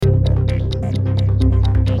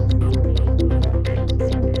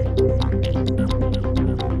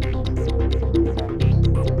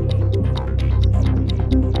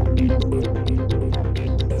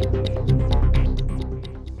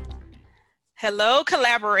Hello,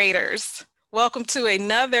 collaborators. Welcome to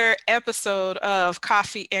another episode of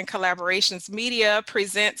Coffee and Collaborations Media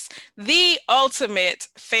presents the Ultimate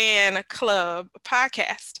Fan Club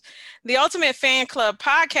podcast. The Ultimate Fan Club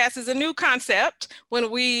podcast is a new concept.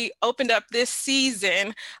 When we opened up this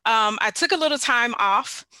season, I took a little time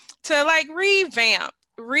off to revamp,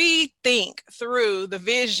 rethink through the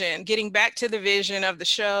vision, getting back to the vision of the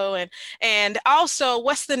show, and also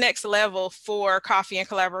what's the next level for Coffee and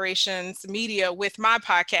Collaborations Media with my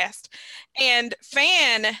podcast. And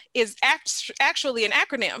FAN is actually an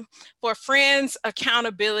acronym for Friends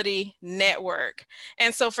Accountability Network.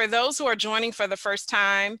 And so for those who are joining for the first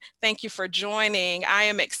time, thank you for joining. I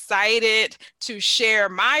am excited to share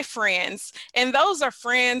my friends. And those are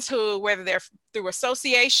friends who, whether they're through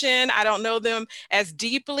association, I don't know them as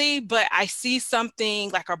deeply, but I see something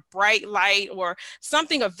like a bright light or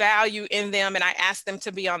something of value in them, and I ask them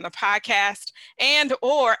to be on the podcast, and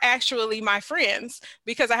or actually my friends,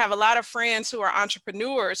 because I have a lot of friends who are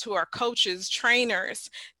entrepreneurs, who are coaches, trainers,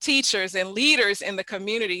 teachers, and leaders in the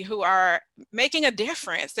community who are making a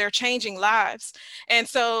difference. They're changing lives. And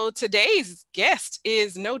so today's guest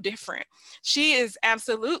is no different. She is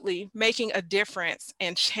absolutely making a difference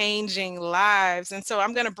and changing lives. And so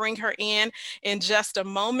I'm going to bring her in just a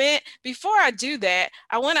moment. Before I do that,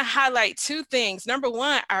 I want to highlight two things. Number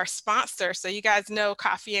one, our sponsor. So you guys know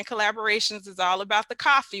Coffee and Collaborations is all about the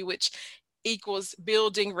coffee, which equals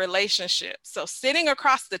building relationships. So sitting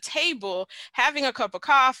across the table, having a cup of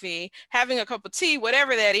coffee, having a cup of tea,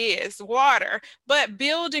 whatever that is, water, but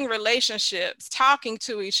building relationships, talking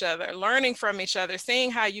to each other, learning from each other, seeing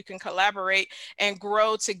how you can collaborate and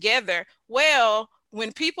grow together. Well,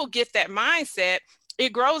 when people get that mindset,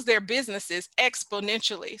 it grows their businesses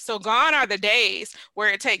exponentially. So gone are the days where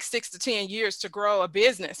it takes 6 to 10 years to grow a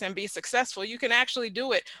business and be successful. You can actually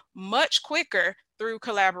do it much quicker through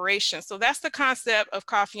collaboration. So that's the concept of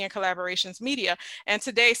Coffee and Collaborations Media. And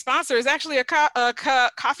today's sponsor is actually a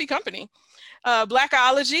coffee company,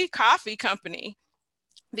 Blackology Coffee Company.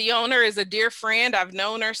 The owner is a dear friend. I've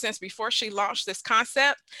known her since before she launched this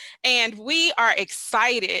concept, and we are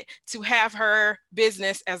excited to have her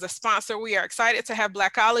business as a sponsor. We are excited to have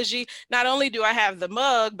Blackology. Not only do I have the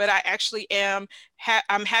mug, but I actually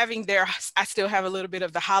I'm having I still have a little bit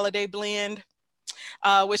of the holiday blend,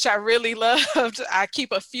 which I really loved. I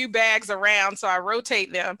keep a few bags around, so I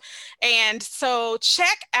rotate them. And so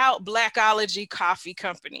check out Blackology Coffee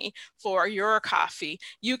Company for your coffee.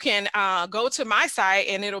 You can go to my site,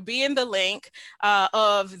 and it'll be in the link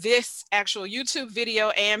of this actual YouTube video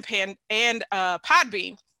and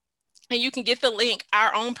Podbean. And you can get the link,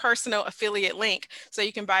 our own personal affiliate link, so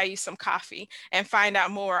you can buy you some coffee and find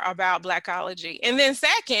out more about Blackology. And then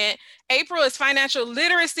second, April is Financial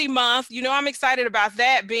Literacy Month. You know, I'm excited about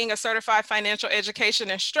that, being a certified financial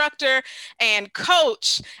education instructor and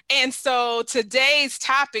coach. And so today's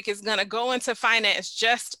topic is going to go into finance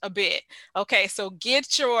just a bit. Okay, so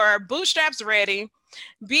get your bootstraps ready.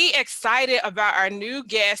 Be excited about our new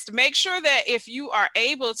guest. Make sure that if you are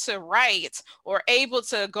able to write or able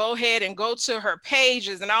to go ahead and go to her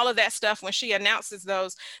pages and all of that stuff when she announces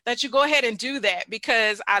those, that you go ahead and do that,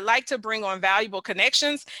 because I like to bring on valuable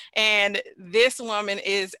connections, and this woman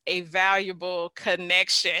is a valuable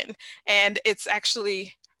connection, and it's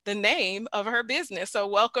actually the name of her business. So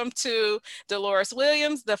welcome to Deloris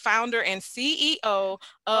Williams, the founder and CEO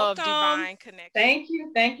of Divine Connection. Thank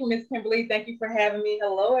you, Miss Kimberly. Thank you for having me.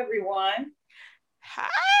 Hello, everyone.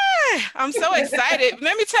 Hi, I'm so excited.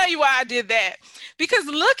 Let me tell you why I did that. Because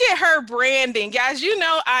look at her branding. Guys, you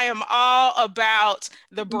know I am all about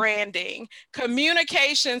the branding.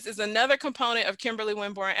 Communications is another component of Kimberly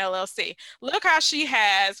Winborn LLC. Look how she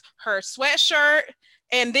has her sweatshirt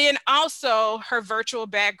and then also her virtual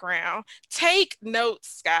background. Take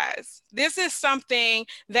notes, guys. This is something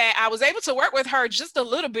that I was able to work with her just a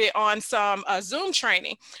little bit on some Zoom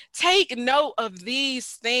training. Take note of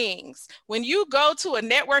these things. When you go to a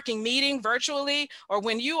networking meeting virtually, or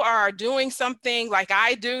when you are doing something like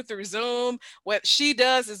I do through Zoom, what she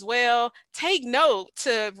does as well, take note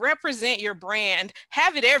to represent your brand.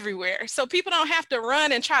 Have it everywhere so people don't have to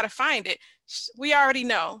run and try to find it. We already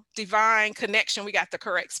know Divine Connection. We got the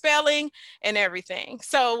correct spelling and everything.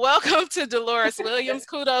 So welcome to Deloris Williams.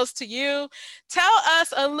 Kudos to you. Tell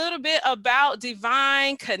us a little bit about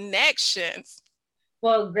Divine Connections.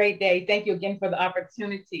 Well, great day. Thank you again for the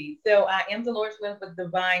opportunity. So I am Deloris Williams with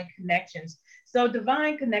Divine Connections. So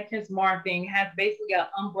Divine Connections marketing has basically an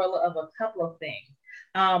umbrella of a couple of things.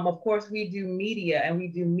 Of course, we do media, and we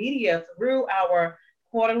do media through our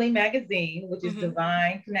quarterly magazine, which is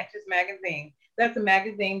Divine Connections Magazine. That's a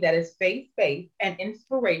magazine that is faith-based and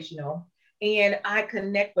inspirational, and I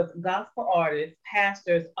connect with gospel artists,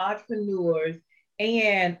 pastors, entrepreneurs,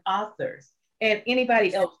 and authors, and anybody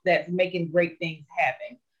Nice. else that's making great things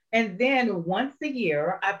happen. And then once a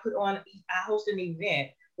year, I host an event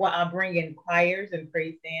where I bring in choirs and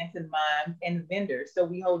praise dance and mimes and vendors. So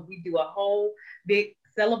we do a whole big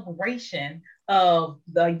celebration of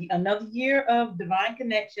the another year of divine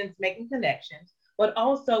connections, making connections, but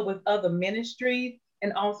also with other ministries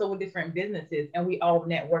and also with different businesses, and we all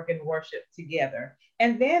network and worship together.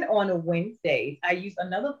 And then on Wednesdays, I use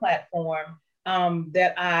another platform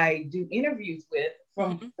that I do interviews with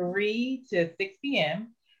from Mhm. 3 to 6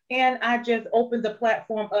 p.m. And I just open the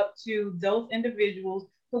platform up to those individuals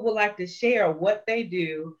who would like to share what they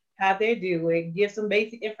do, how they do it, give some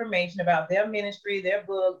basic information about their ministry, their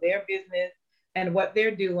book, their business, and what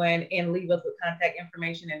they're doing, and leave us with contact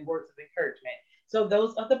information and words of encouragement. So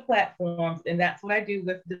those are the platforms, and that's what I do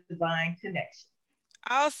with Divine Connection.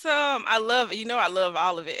 Awesome. I love it. You know, I love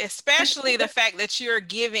all of it, especially the fact that you're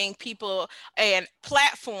giving people a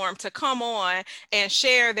platform to come on and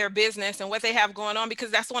share their business and what they have going on, because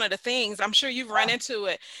that's one of the things I'm sure you've run into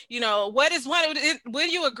it. You know, what is one, will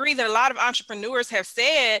you agree that a lot of entrepreneurs have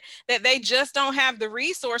said that they just don't have the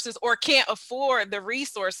resources or can't afford the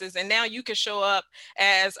resources, and now you can show up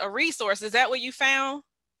as a resource? Is that what you found?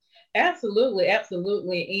 Absolutely,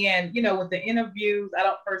 absolutely. And with the interviews, I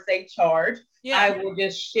don't per se charge. Yeah. I will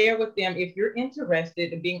just share with them if you're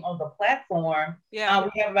interested in being on the platform. Yeah.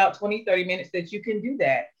 We have about 20, 30 minutes that you can do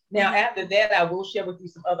that. Now, Hmm. after that, I will share with you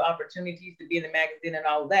some other opportunities to be in the magazine and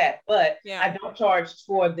all that. But Yeah. I don't charge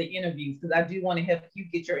for the interviews because I do want to help you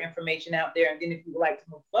get your information out there. And then if you would like to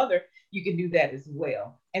move further, you can do that as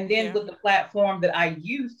well. And then Yeah. with the platform that I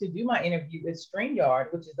use to do my interview is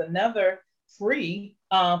StreamYard, which is another free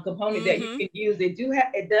component that you Hmm. can use.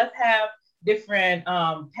 It does have different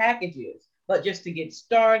packages, but just to get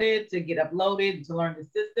started, to get uploaded, to learn the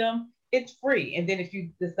system, it's free. And then if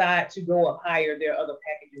you decide to go up higher, there are other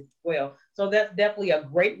packages as well. So that's definitely a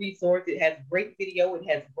great resource. It has great video, it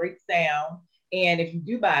has great sound. And if you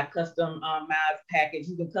do buy a customized package,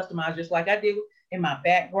 you can customize just like I do in my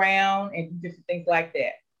background and do different things like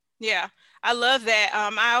that. Yeah, I love that.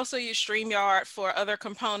 I also use StreamYard for other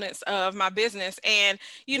components of my business. And,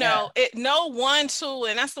 you Yeah, know, it no one tool,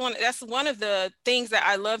 and that's one of the things that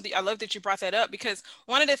I love that you brought that up, because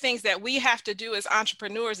one of the things that we have to do as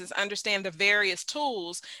entrepreneurs is understand the various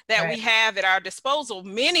tools that right. we have at our disposal,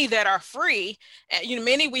 many that are free, and, you know,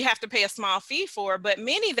 many we have to pay a small fee for, but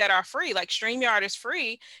many that are free, like StreamYard is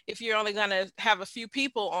free if you're only going to have a few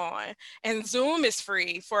people on. And Zoom is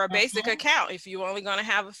free for a basic Mhm. account if you're only going to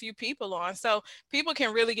have a few people on. So people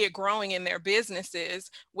can really get growing in their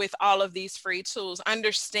businesses with all of these free tools,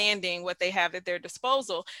 understanding what they have at their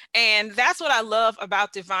disposal. And that's what I love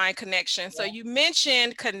about Divine Connection. So Yeah. you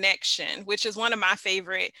mentioned connection, which is one of my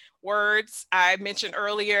favorite words. I mentioned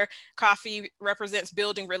earlier, coffee represents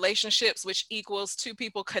building relationships, which equals two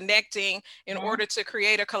people connecting in Mhm. order to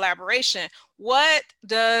create a collaboration. What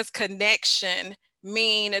does connection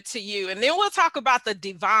mean to you? And then we'll talk about the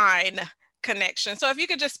divine connection. So if you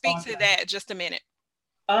could just speak to Awesome. that just a minute.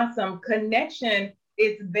 Awesome. Connection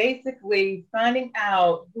is basically finding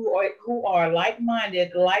out who are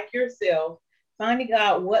like-minded, like yourself, finding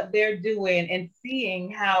out what they're doing and seeing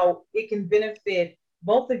how it can benefit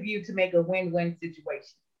both of you to make a win-win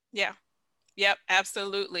situation. Yeah. Yep,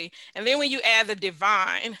 absolutely. And then when you add the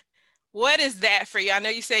divine, what is that for you? I know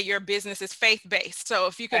you say your business is faith-based. So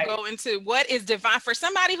if you could Right. go into what is divine for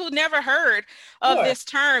somebody who never heard of Sure. this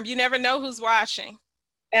term, you never know who's watching.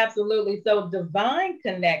 Absolutely. So divine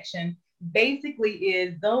connection basically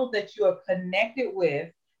is those that you are connected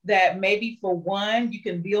with that maybe for one you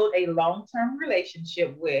can build a long-term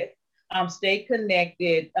relationship with, stay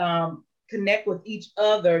connected, connect with each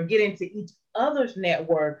other, get into each other's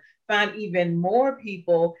network, find even more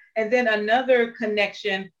people. And then another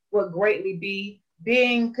connection would greatly be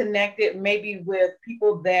being connected maybe with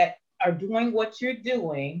people that are doing what you're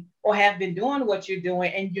doing or have been doing what you're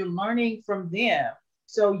doing and you're learning from them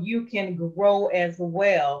so you can grow as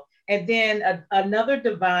well. And then another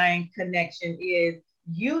divine connection is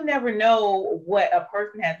you never know what a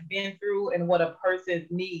person has been through and what a person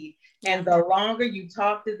needs. Yeah. And the longer you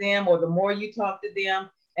talk to them or the more you talk to them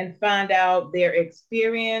and find out their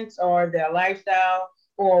experience or their lifestyle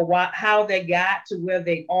or how they got to where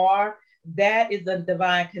they are, that is a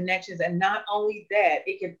divine connections. And not only that,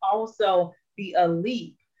 it can also be a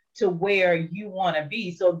leap to where you want to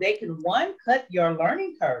be. So they can one cut your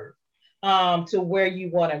learning curve to where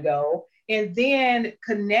you want to go, and then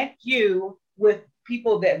connect you with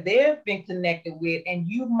people that they've been connected with, and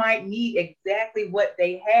you might need exactly what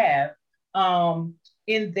they have.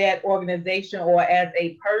 in that organization or as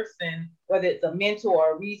a person, whether it's a mentor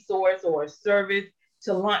or a resource or a service,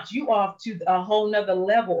 to launch you off to a whole nother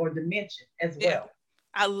level or dimension as Yeah. well.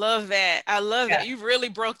 I love that. I love that. Yeah. You really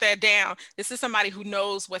broke that down. This is somebody who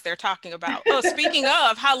knows what they're talking about. Oh, speaking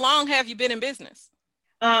of, how long have you been in business?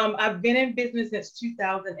 I've been in business since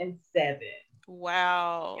 2007.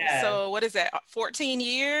 Wow. Yeah. So what is that? 14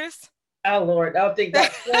 years? Oh Lord, I think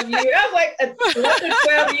about 12 years. I was like 11,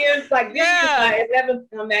 12 years. Like this is Yeah. my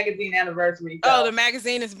 11th magazine anniversary. Oh, the So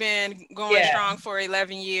magazine has been going yeah, strong for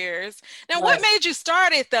 11 years. Now, what right, made you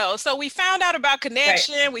start it though? So we found out about right.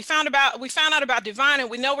 connection, we found out about Divine, and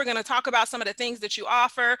we know we're going to talk about some of the things that you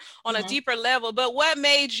offer on a Mhm. deeper level, but what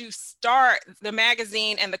made you start the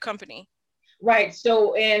magazine and the company? Right.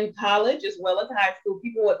 So in college as well as high school,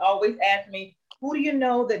 people would always ask me, who do you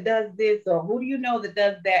know that does this or who do you know that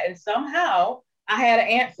does that? And somehow I had an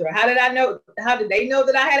answer. How did I know? How did they know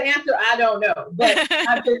that I had an answer? I don't know. But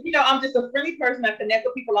I just, I'm just a friendly person. I connect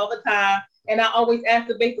with people all the time. And I always ask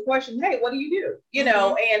the basic question, hey, what do you do?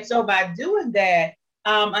 Hmm. And so by doing that,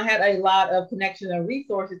 I had a lot of connections and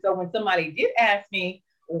resources. So when somebody did ask me,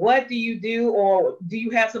 what do you do? Or do you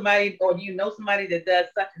have somebody or do you know somebody that does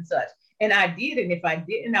such and such? And I did. And if I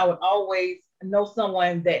didn't, I would always know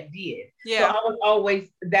someone that did. So I Yeah. was always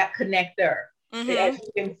that connector, Hmm. as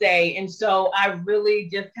you can say. And so I really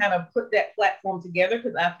just kind of put that platform together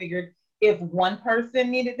because I figured if one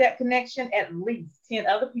person needed that connection, at least 10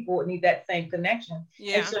 other people would need that same connection. And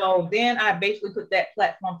Yeah. so then I basically put that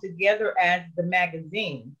platform together as the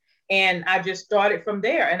magazine. And I just started from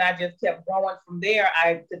there and I just kept growing from there.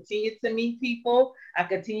 I continued to meet people. I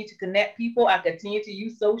continue to connect people. I continue to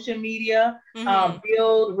use social media, Hmm.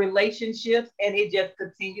 build relationships, and it just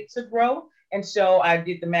continued to grow. And so I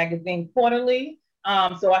did the magazine quarterly,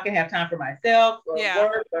 so I can have time for myself, for Yeah.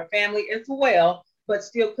 work, for family as well, but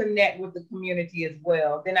still connect with the community as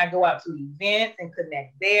well. Then I go out to events and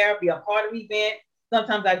connect there, be a part of events.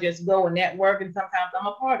 Sometimes I just go and network, and sometimes I'm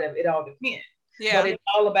a part of it. It all depends. But Yeah. it's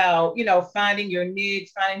all about, finding your niche,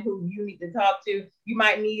 finding who you need to talk to. You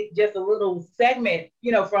might need just a little segment,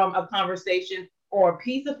 from a conversation or a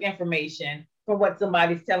piece of information from what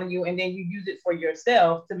somebody's telling you, and then you use it for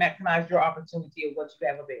yourself to maximize your opportunity of what you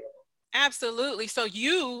have available. Absolutely. So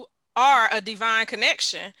you are a divine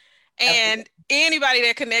connection, Absolutely. and anybody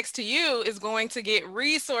that connects to you is going to get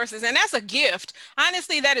resources. And that's a gift.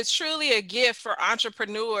 Honestly, that is truly a gift for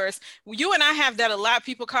entrepreneurs. You and I have that a lot.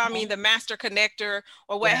 People call me Mhm. the master connector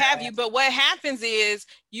or what Yeah, have you. But what happens is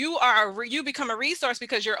you become a resource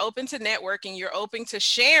because you're open to networking, you're open to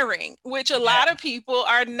sharing, which a yeah, lot of people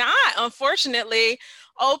are not, unfortunately,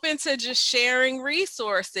 open to just sharing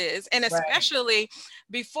resources. And right. especially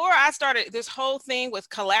before I started this whole thing with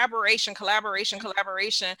Mhm. collaboration,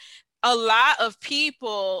 a lot of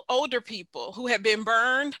people, older people who have been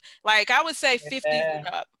burned, like I would say 50s Yeah, and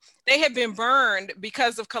up, they have been burned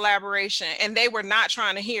because of collaboration and they were not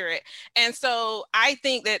trying to hear it. And so I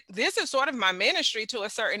think that this is sort of my ministry to a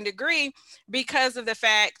certain degree because of the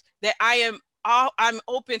fact that I'm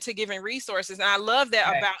open to giving resources. And I love that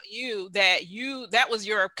right. about you, that was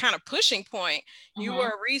your kind of pushing point. You were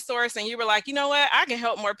Hmm. a resource and you were like, you know what, I can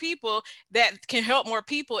help more people that can help more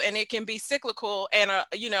people, and it can be cyclical and a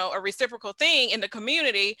reciprocal thing in the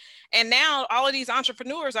community. And now all of these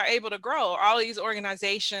entrepreneurs are able to grow, all of these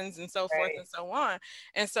organizations and so forth Right. and so on.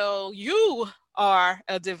 And so you are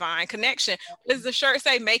a divine connection. What does the shirt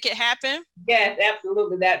say? Make it happen. Yes,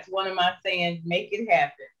 absolutely. That's one of my sayings. Make it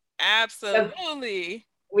happen. 'Cause Absolutely.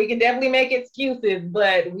 we can definitely make excuses,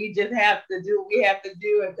 but we just have to do what we have to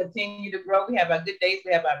do and continue to grow. We have our good days,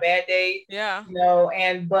 we have our bad days, Yeah.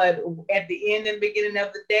 and but at the end and beginning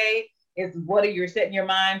of the day, it's what are you setting your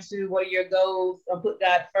mind to? What are your goals? Put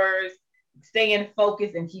God first, stay in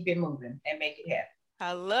focus and keep it moving and make it happen.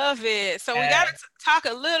 I love it. So we got Uh, to talk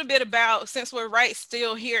a little bit about, since we're right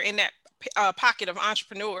still here in that pocket of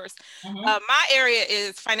entrepreneurs. mhm. My area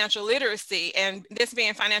is financial literacy, and this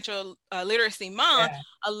being financial literacy month, Yeah.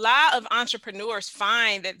 a lot of entrepreneurs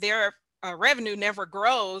find that their revenue never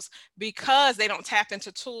grows because they don't tap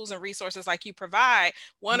into tools and resources like you provide.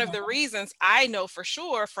 One of the Mhm. reasons I know for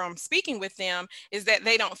sure from speaking with them is that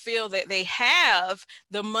they don't feel that they have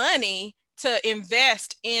the money to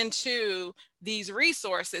invest into these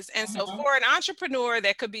resources. And so Mhm. for an entrepreneur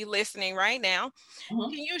that could be listening right now, Mhm.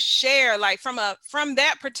 can you share, like, from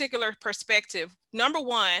that particular perspective, number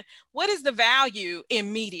one, what is the value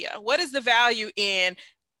in media? What is the value in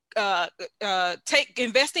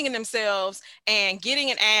investing in themselves and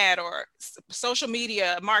getting an ad or social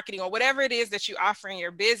media marketing or whatever it is that you offer in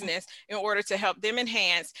your business in order to help them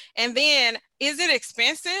enhance. And then, is it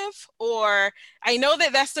expensive? Or I know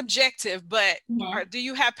that that's subjective, but do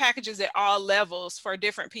you have packages at all levels for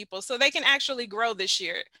different people so they can actually grow this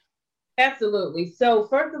year? Absolutely. So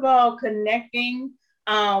first of all, connecting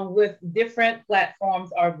with different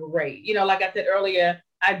platforms are great. Like I said earlier,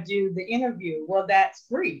 I do the interview. Well, that's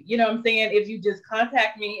free. You know what I'm saying? If you just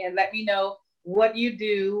contact me and let me know what you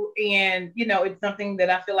do, and it's something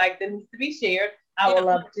that I feel like that needs to be shared, I would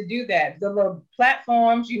love to do that. The little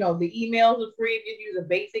platforms, the emails are free if you use a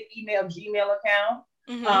basic email Gmail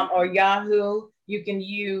account, or Yahoo. You can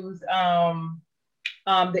use the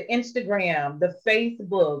Instagram, the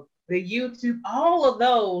Facebook, the YouTube, all of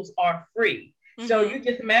those are free. So you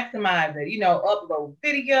just maximize it, upload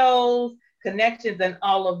videos, connections, and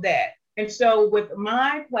all of that. And so with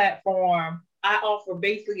my platform, I offer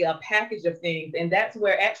basically a package of things. And that's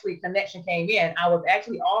where actually connection came in. I was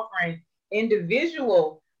actually offering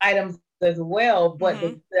individual items as well. But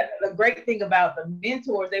the great thing about the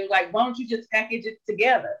mentors, they were like, why don't you just package it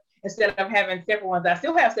together instead of having separate ones? I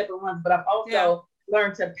still have separate ones, but I've also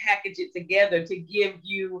learned to package it together to give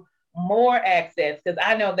you more access, because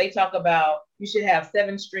I know they talk about you should have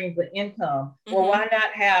 7 streams of income. Well, why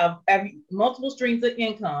not have multiple streams of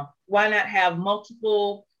income? Why not have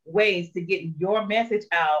multiple ways to get your message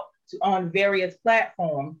out on various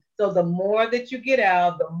platforms? So the more that you get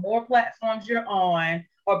out, the more platforms you're on,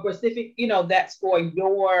 or specific, that's for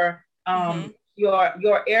your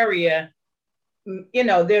area.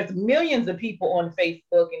 There's millions of people on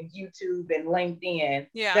Facebook and YouTube and LinkedIn.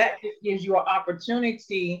 That just gives you an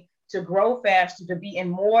opportunity to grow faster, to be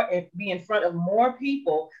in front of more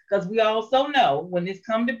people, because we also know when it's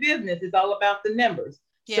come to business, it's all about the numbers.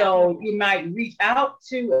 So you might reach out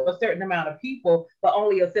to a certain amount of people, but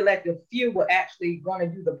only a selective few will actually going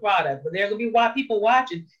to do the product. But there's going to be people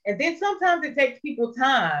watching, and then sometimes it takes people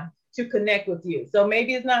time to connect with you. So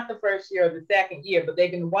maybe it's not the first year or the second year, but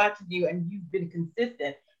they've been watching you and you've been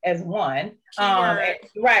consistent as one.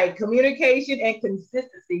 Right. Communication and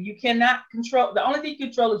consistency. You cannot control. The only thing you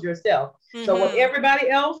control is yourself. So what everybody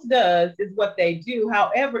else does is what they do.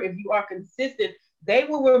 However, if you are consistent, they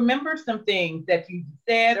will remember some things that you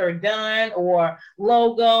said or done, or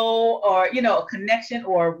logo, or, a connection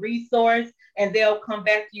or a resource, and they'll come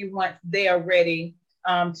back to you once they are ready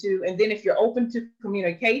and then if you're open to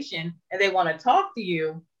communication and they want to talk to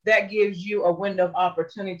you, that gives you a window of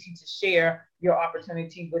opportunity to share your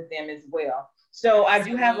opportunity with them as well. So I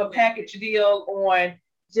do have a package deal on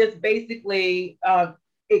just basically,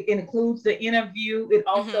 it includes the interview. It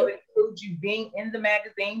also includes you being in the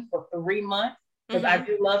magazine for 3 months, because I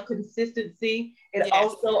do love consistency. It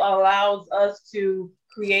also allows us to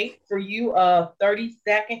create for you a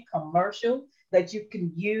 30-second commercial that you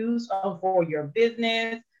can use for your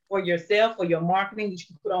business, for yourself, for your marketing. You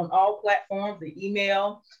can put on all platforms, the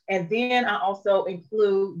email. And then I also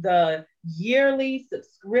include the yearly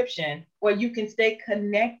subscription where you can stay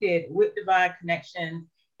connected with Divine Connections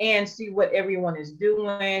and see what everyone is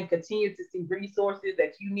doing, continue to see resources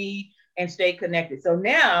that you need, and stay connected. So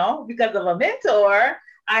now, because of a mentor,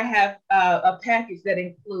 I have a package that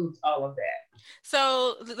includes all of that.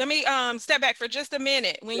 So let me step back for just a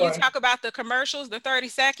minute. When you talk about the commercials, the 30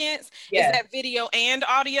 seconds, is that video and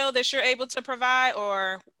audio that you're able to provide,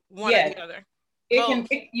 or one or the other?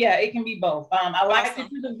 It can be both. I like to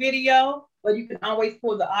do the video, but you can always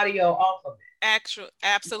pull the audio off of it.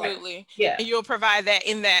 Absolutely. Right. Yeah. And you'll provide that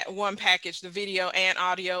in that one package, the video and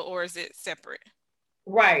audio, or is it separate?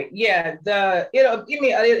 Right. Yeah. It'll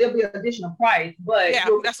be an additional price, but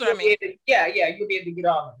that's what I mean. You'll be able to get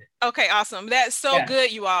all of it. Okay, awesome. That's so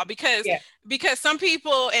good, you all, because some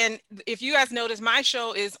people, and if you guys notice, my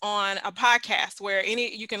show is on a podcast where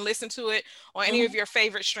you can listen to it on any of your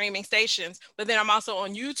favorite streaming stations. But then I'm also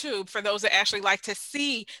on YouTube for those that actually like to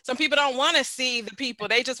see. Some people don't want to see the people;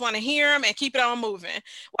 they just want to hear them and keep it on moving.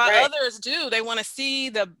 While others do, they want to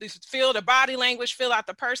see feel the body language, feel out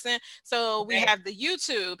the person. So we have the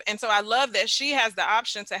YouTube, and so I love that she has the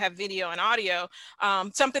option to have video and audio,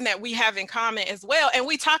 something that we have in common as well. And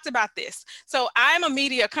we talked about this. So I'm a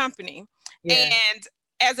media company, and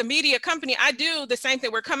as a media company, I do the same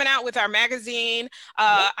thing. We're coming out with our magazine.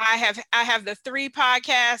 I have the 3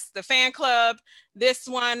 podcasts, the F.A.N Club, this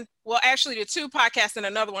one, well, actually the 2 podcasts and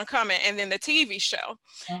another one coming, and then the TV show.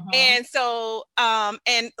 And so,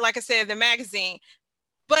 and like I said, the magazine.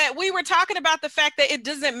 But we were talking about the fact that it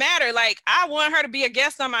doesn't matter. Like, I want her to be a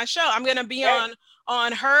guest on my show. I'm going to be on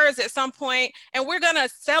on hers at some point, and we're going to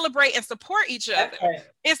celebrate and support each other. That's right.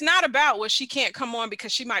 It's not about, well, she can't come on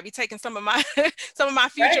because she might be taking some of my some of my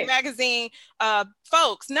Future Right. magazine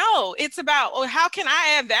folks. No, it's about, oh, how can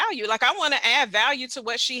I add value? Like, I want to add value to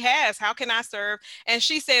what she has. How can I serve? And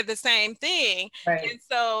she said the same thing. Right. And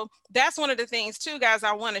so that's one of the things too, guys,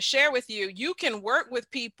 I want to share with you. You can work with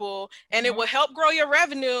people and it Mhm. will help grow your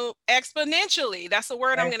revenue exponentially. That's the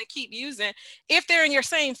word I'm Right. going to keep using if they're in your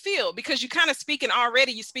same field, because you kind of speaking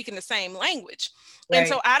already, you speak in the same language. And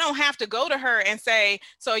so Right. I don't have to go to her and say,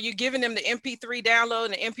 so you're giving them the MP3 download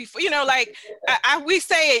and the MP4, like we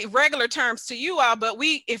say regular terms to you all, but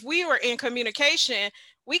if we were in communication,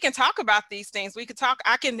 we can talk about these things. We could talk,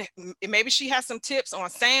 maybe she has some tips on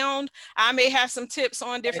sound. I may have some tips on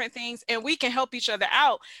Right. different things, and we can help each other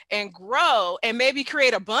out and grow and maybe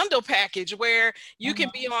create a bundle package where you can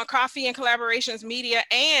Mhm. be on Coffee and Collaborations Media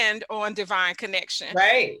and on Divine Connection.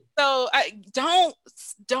 Right. So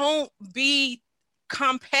don't be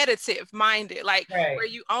competitive minded, like where Right.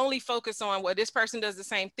 you only focus on, well, this person does the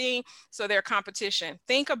same thing, so they're competition.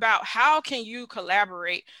 Think about how can you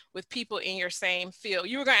collaborate with people in your same field.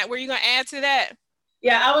 Were you gonna add to that?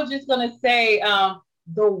 Yeah, I was just gonna say,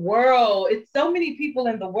 the world, it's so many people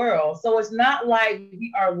in the world. So it's not like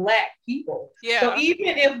we are lack people. So Yeah,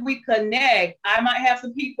 even if we connect, I might have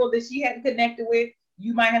some people that she hadn't connected with.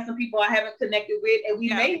 You might have some people I haven't connected with, and we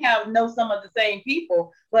yeah, may have know some of the same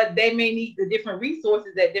people, but they may need the different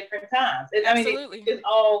resources at different times. And I mean, it absolutely. just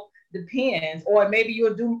all depends. Or maybe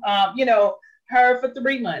you'll do, her for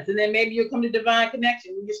 3 months, and then maybe you'll come to Divine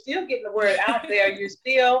Connection. You're still getting the word out there. You're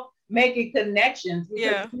still making connections because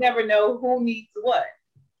Yeah, you never know who needs what.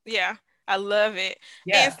 yeah, I love it.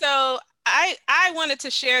 And Yeah. so I wanted to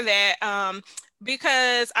share that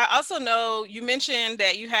because I also know you mentioned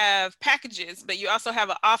that you have packages, but you also have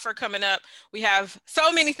an offer coming up. We have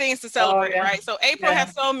so many things to Oh celebrate, yeah. right? So April Yeah.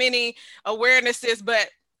 has so many awarenesses, but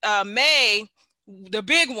May, the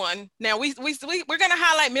big one. Now we're gonna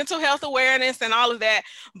highlight mental health awareness and all of that,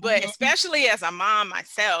 but Mhm. especially as a mom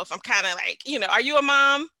myself, I'm kind of like, are you a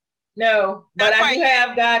mom? No, but Not I quite do yet.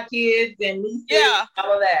 have god kids and nieces, Yeah,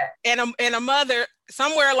 all of that. and a mother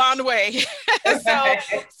somewhere along the way. so Right.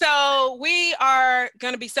 so we are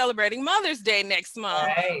going to be celebrating Mother's Day next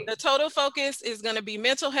month. Right. The total focus is going to be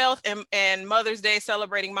mental health and Mother's Day,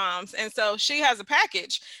 celebrating moms. And so she has a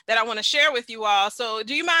package that I want to share with you all. So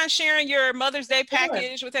do you mind sharing your Mother's Day Sure.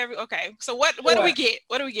 package with Okay. So what do we Sure. get?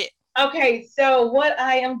 What do we get? Okay, so what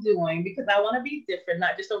I am doing, because I want to be different,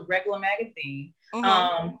 not just a regular magazine, Mm-hmm.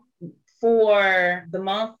 um, for the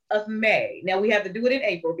month of May. Now we have to do it in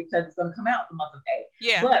April because it's going to come out the month of May.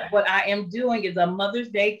 Yeah. But what I am doing is a Mother's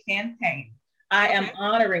Day campaign. I am Okay.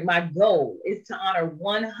 honoring, my goal is to honor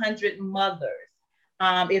 100 mothers.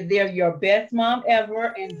 If they're your best mom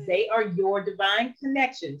ever and they are your divine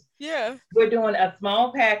connections, Yeah. we're doing a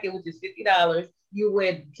small packet, which is $50. You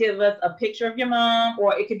would give us a picture of your mom,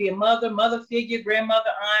 or it could be a mother figure,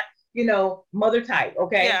 grandmother, aunt, mother type.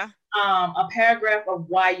 Okay. Yeah. A paragraph of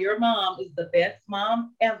why your mom is the best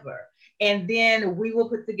mom ever. And then we will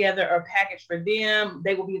put together a package for them.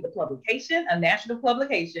 They will be the publication, a national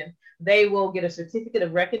publication. They will get a certificate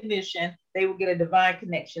of recognition. They will get a Divine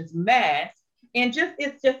Connections mask. And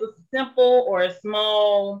it's just a simple or a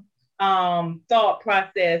small thought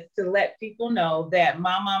process to let people know that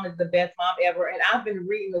my mom is the best mom ever. And I've been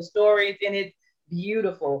reading the stories and it's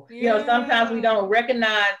beautiful. Sometimes we Yeah. don't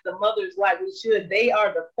recognize the mothers like we should. They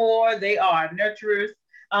are the core, they are nurturers,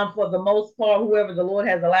 for the most part, whoever the Lord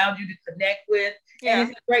has allowed you to connect with. And Yeah.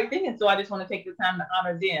 it's a great thing. And so I just want to take the time to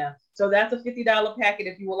honor them. So that's a $50 packet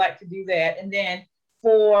if you would like to do that. And then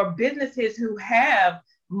for businesses who have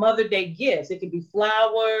Mother Day gifts. It could be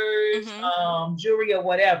flowers, Mm-hmm. jewelry, or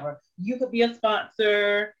whatever. You could be a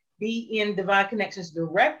sponsor, be in Divine Connections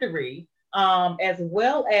directory, as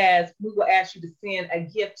well as we will ask you to send a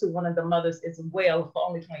gift to one of the mothers as well for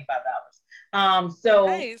only $25. So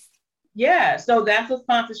Nice. yeah, so that's a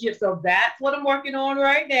sponsorship. So that's what I'm working on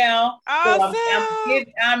right now. So Awesome.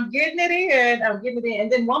 I'm getting it in. I'm getting it in.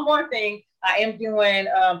 And then one more thing, I am doing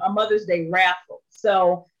a Mother's Day raffle.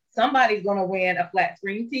 So somebody's going to win a flat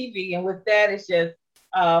screen TV, and with that, it's just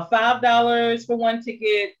 $5 for one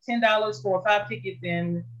ticket, $10 for 5 tickets,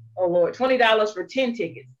 and oh Lord, $20 for 10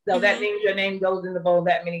 tickets. So that Mm-hmm. means your name goes in the bowl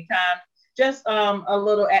that many times. Just a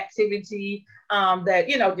little activity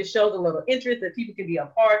that just shows a little interest that people can be a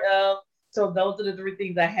part of. So those are the three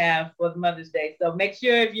things I have for Mother's Day. So make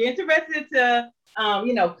sure if you're interested to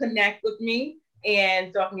connect with me,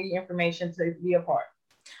 and so I can get you information to be a part.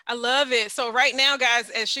 I love it. So right now, guys,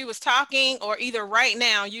 as she was talking, or either right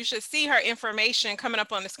now, you should see her information coming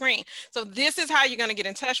up on the screen. So this is how you're going to get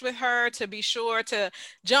in touch with her to be sure to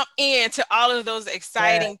jump into all of those Yeah.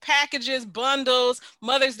 exciting packages, bundles,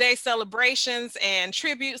 Mother's Day celebrations, and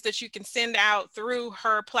tributes that you can send out through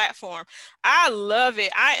her platform. I love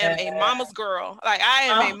it. I am a Yeah. mama's girl. Like I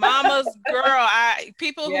am a mama's girl.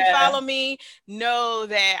 People who Yeah. follow me know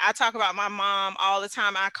that I talk about my mom all the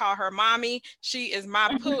time. I call her mommy. She is my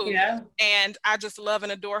poo. Yeah. And I just love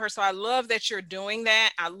and adore her. So I love that you're doing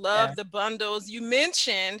that. I Yeah. love the bundles. You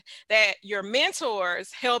mentioned that your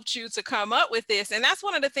mentors helped you to come up with this. And that's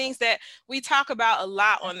one of the things that we talk about a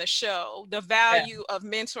lot on the show, the Yeah. value of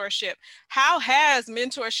mentorship. How has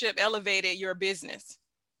mentorship elevated your business?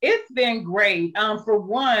 It's been great. For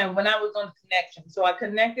one, when I was on the connection, so I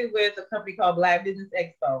connected with a company called Black Business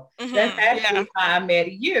Expo. That's Yeah. actually how I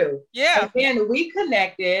met you. Yeah. And then we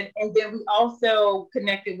connected, and then we also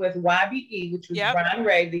connected with YBE, which was Yep. Brian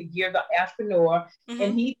Ray, the Year of the Entrepreneur,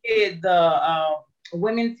 and hmm he did the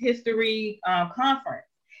Women's History Conference.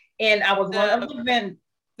 And I was one of The the vendors.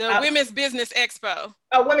 the Women's Business Expo.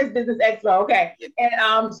 Women's Business Expo. Okay.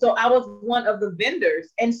 And so I was one of the vendors.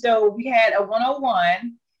 And so we had a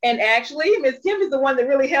 101. And actually, Miss Kim is the one that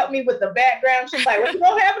really helped me with the background. She's like, what you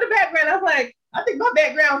gonna have in the background? I was like, I think my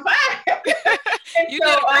background fine. And You did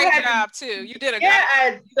so a I great had job too. You did a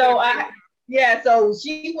yeah, you did a great yeah, so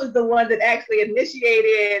she was the one that actually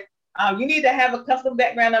initiated. You need to have a custom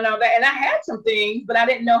background and all that. And I had some things, but I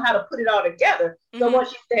didn't know how to put it all together. So hmm when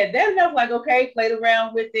she said that, I was like, okay, played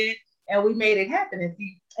around with it, and we made it happen.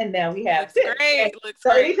 And now we have Looks this. great. And Looks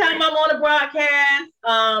so great. anytime I'm on a broadcast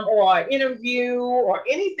or interview or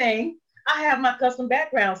anything, I have my custom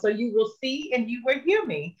background, so you will see and you will hear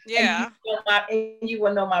me, Yeah. and you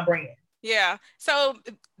will know my brand. Yeah. So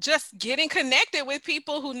just getting connected with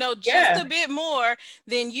people who know just a Yeah, bit more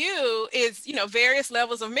than you is, various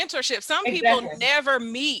levels of mentorship. Some people exactly. never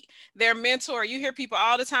meet their mentor. You hear people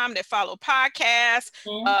all the time that follow podcasts,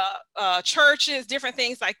 Mm-hmm. churches, different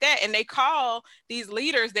things like that. And they call these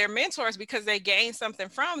leaders their mentors because they gain something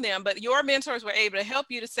from them. But your mentors were able to help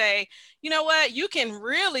you to say, you know what, you can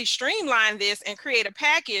really streamline this and create a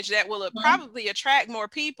package that will probably attract more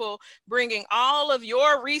people, bringing all of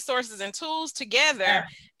your resources and tools together. Yeah,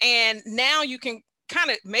 And now you can kind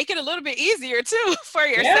of make it a little bit easier too for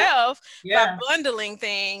yeah, yourself by yeah, bundling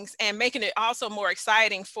things and making it also more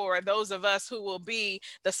exciting for those of us who will be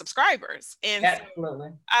the subscribers. And so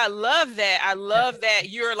absolutely. I love that. I love that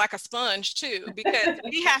you're like a sponge too, because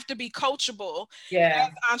we have to be coachable Yeah, as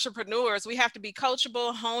entrepreneurs. We have to be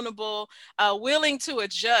coachable, honeable, willing to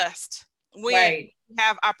adjust when right, we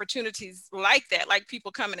have opportunities like that, like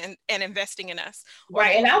people coming in and investing in us, or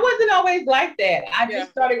right. And I wasn't always like that. yeah, I the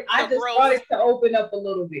just growth. started to open up a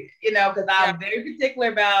little bit, because Yeah. I'm very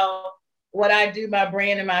particular about what I do, my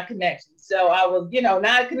brand and my connections. So I was,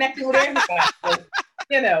 not connecting with everybody. So,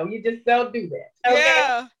 you just don't do that. Okay.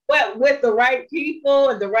 Yeah. But with the right people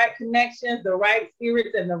and the right connections, the right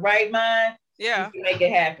spirits and the right mind, you Yeah. can make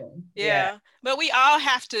it happen. Yeah. Yeah. But we all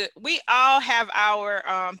have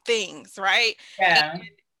our things, right? Yeah.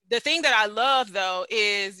 The thing that I love though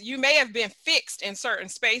is you may have been fixed in certain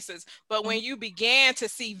spaces, but when you began to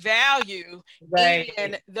see value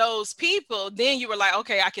in Right. those people, then you were like,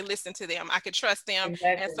 okay, I can listen to them, I can trust them, and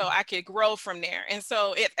Exactly. so I could grow from there. And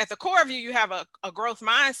so at the core of you have a growth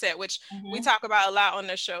mindset, which we Mm-hmm. talk about a lot on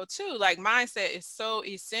the show too. Like mindset is so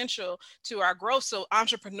essential to our growth. So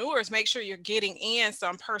entrepreneurs, make sure you're getting in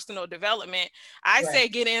some personal development. I Right. say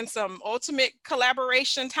get in some ultimate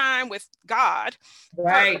collaboration time with God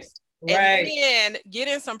Right. first, and Right. then get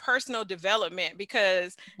in some personal development,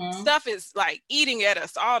 because Mm-hmm. stuff is like eating at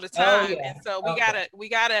us all the Oh time. And yeah. so we Oh yeah.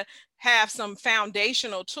 gotta have some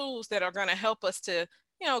foundational tools that are going to help us to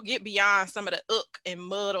get beyond some of the and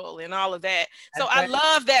muddle and all of that. So That's I right.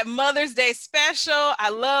 love that Mother's Day special. I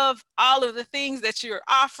love all of the things that you're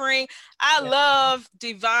offering. I Yeah. love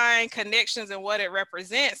Divine Connections and what it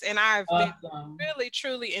represents, and I've been Awesome. really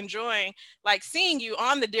truly enjoying like seeing you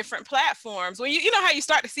on the different platforms. When you know how you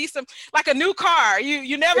start to see some, like a new car,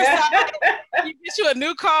 you never Yeah. saw it. You get you a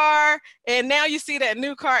new car and now you see that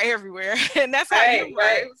new car everywhere. And that's how you Right. were.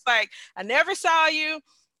 It Right. was like I never saw you,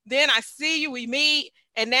 then I see you, we meet,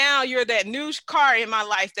 and now you're that new car in my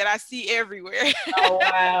life that I see everywhere. Oh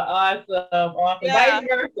wow. Awesome. Awesome. Yeah. Vice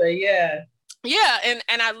versa. Yeah. Yeah,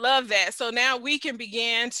 and I love that. So now we can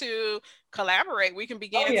begin to collaborate. We can Oh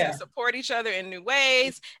begin to yeah. support each other in new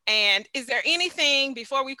ways. And is there anything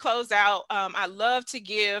before we close out? I love to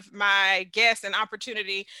give my guests an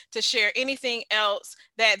opportunity to share anything else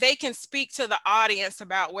that they can speak to the audience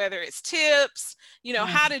about, whether it's tips,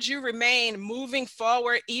 how did you remain moving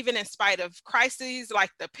forward even in spite of crises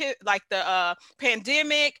like the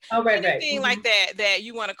pandemic, Oh, right. anything like that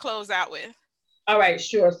you want to close out with? All right,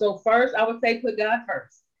 sure. So first, I would say put God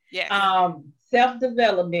first. Yes.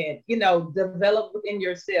 Self-development, develop within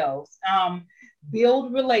yourselves.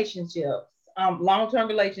 Build relationships, long-term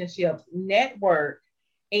relationships, network,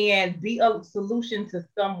 and be a solution to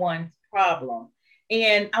someone's problem.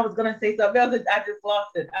 And I was gonna say something else, I just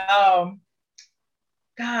lost it.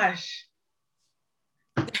 Gosh,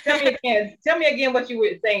 Tell me again what you were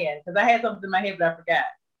saying, because I had something in my head, but I forgot.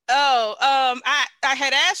 Oh, I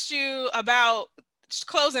had asked you about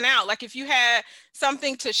closing out, like if you had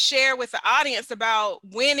something to share with the audience about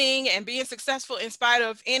winning and being successful in spite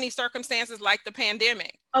of any circumstances like the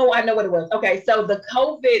pandemic. Oh, I know what it was. Okay, so the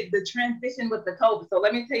transition with the COVID. So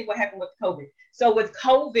let me tell you what happened with COVID. So with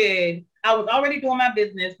COVID, I was already doing my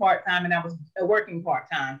business part time and I was working part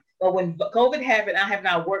time. But when COVID happened, I have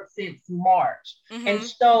not worked since March. And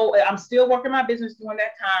so I'm still working my business during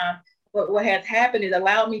that time. But what has happened is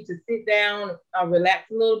allowed me to sit down,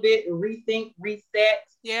 relax a little bit, rethink, reset.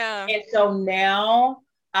 Yeah. And so now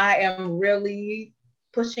I am really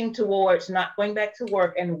pushing towards not going back to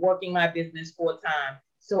work and working my business full time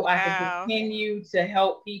so I can continue to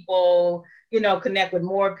help people, connect with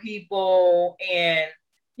more people and,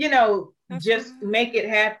 just make it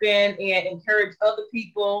happen and encourage other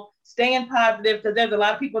people, staying positive because there's a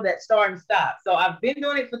lot of people that start and stop. So I've been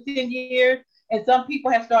doing it for 10 years and some people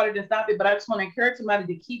have started to stop it, but I just want to encourage somebody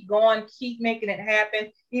to keep going, keep making it happen,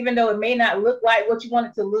 even though it may not look like what you want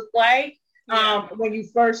it to look like. When you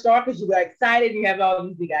first start, because you got excited, you have all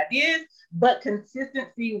these big ideas, but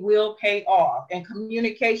consistency will pay off and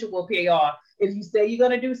communication will pay off. If you say you're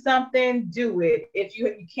going to do something, do it. If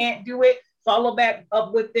you can't do it, follow back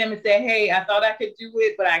up with them and say, hey, I thought I could do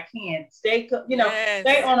it, but I can't. Stay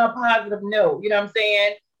on a positive note. You know what I'm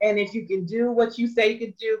saying? And if you can do what you say you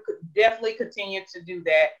could do, definitely continue to do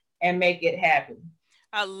that and make it happen.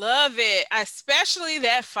 I love it, especially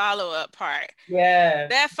that follow-up part. Yeah.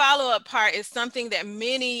 That follow-up part is something that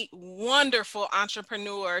many wonderful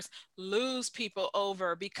entrepreneurs lose people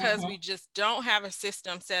over because we just don't have a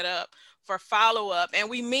system set up for follow-up. And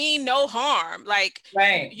we mean no harm. Like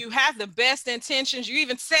you have the best intentions. You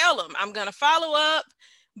even sell them. I'm going to follow up.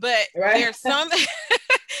 But there's some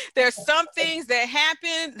things that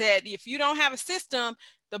happen that if you don't have a system,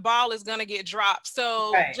 the ball is going to get dropped.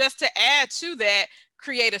 So just to add to that,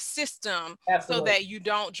 create a system so that you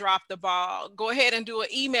don't drop the ball. Go ahead and do an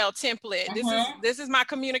email template. This is my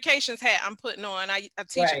communications hat I'm putting on. I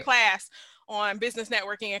teach a class on business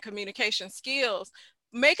networking and communication skills.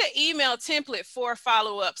 Make an email template for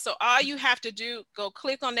follow-up. So all you have to do, go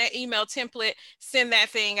click on that email template, send that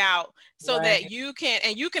thing out so that you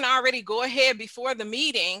can already go ahead before the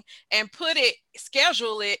meeting and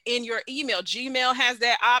schedule it in your email. Gmail has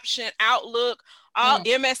that option, Outlook, all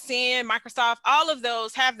MSN, Microsoft, all of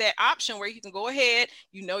those have that option where you can go ahead,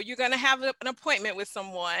 you're going to have an appointment with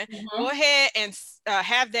someone, go ahead and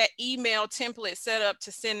have that email template set up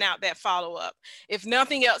to send out that follow-up. If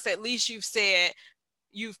nothing else, at least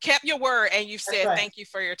you've kept your word and you've said thank you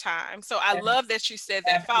for your time. So I love that you said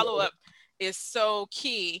that follow-up is so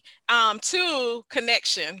key to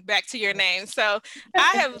connection, back to your name. So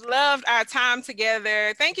I have loved our time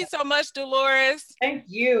together. Thank you so much, Deloris. Thank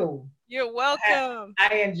you. You're welcome.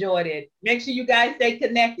 I enjoyed it. Make sure you guys stay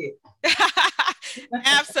connected.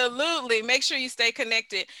 Absolutely. Make sure you stay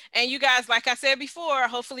connected. And you guys, like I said before,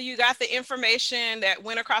 hopefully you got the information that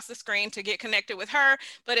went across the screen to get connected with her.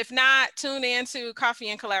 But if not, tune in to Coffee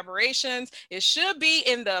and Collaborations. It should be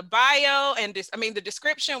in the bio and the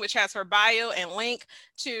description, which has her bio and link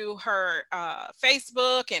to her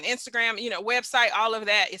Facebook and Instagram, website, all of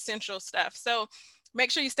that essential stuff. So make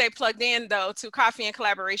sure you stay plugged in, though, to Coffee and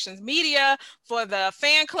Collaborations Media for the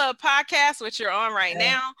F.A.N Club podcast, which you're on right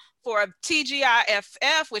now, for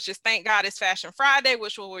TGIFF, which is Thank God It's Fashion Friday,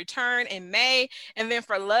 which will return in May, and then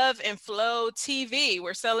for Love and Flow TV.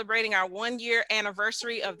 We're celebrating our 1-year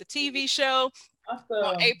anniversary of the TV show.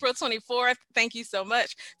 On April 24th. Thank you so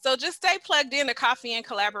much. So just stay plugged in to Coffee and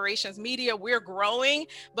Collaborations Media. We're growing,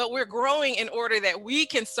 but we're growing in order that we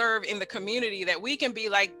can serve in the community, that we can be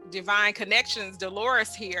like Divine Connections,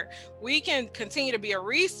 Deloris here. We can continue to be a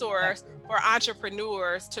resource for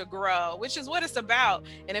entrepreneurs to grow, which is what it's about.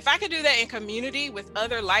 And if I could do that in community with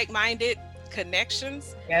other like-minded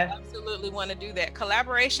connections, Yes. absolutely want to do that.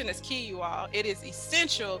 Collaboration is key, you all. It is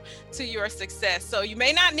essential to your success. So you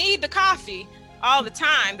may not need the coffee all the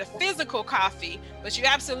time, the physical coffee, but you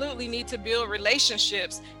absolutely need to build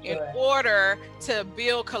relationships in Sure. order to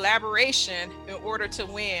build collaboration in order to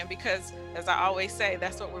win. Because as I always say,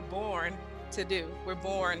 that's what we're born to do. We're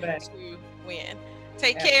born Right. to win.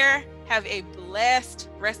 Take Yes. care. Have a blessed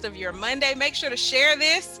rest of your Monday. Make sure to share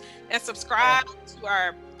this and subscribe to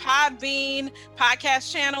our Podbean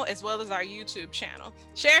podcast channel as well as our YouTube channel.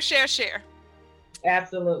 Share, share, share.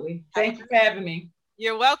 Absolutely. Have a Thank you for having me.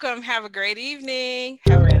 You're welcome. Have a great evening.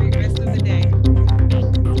 All right.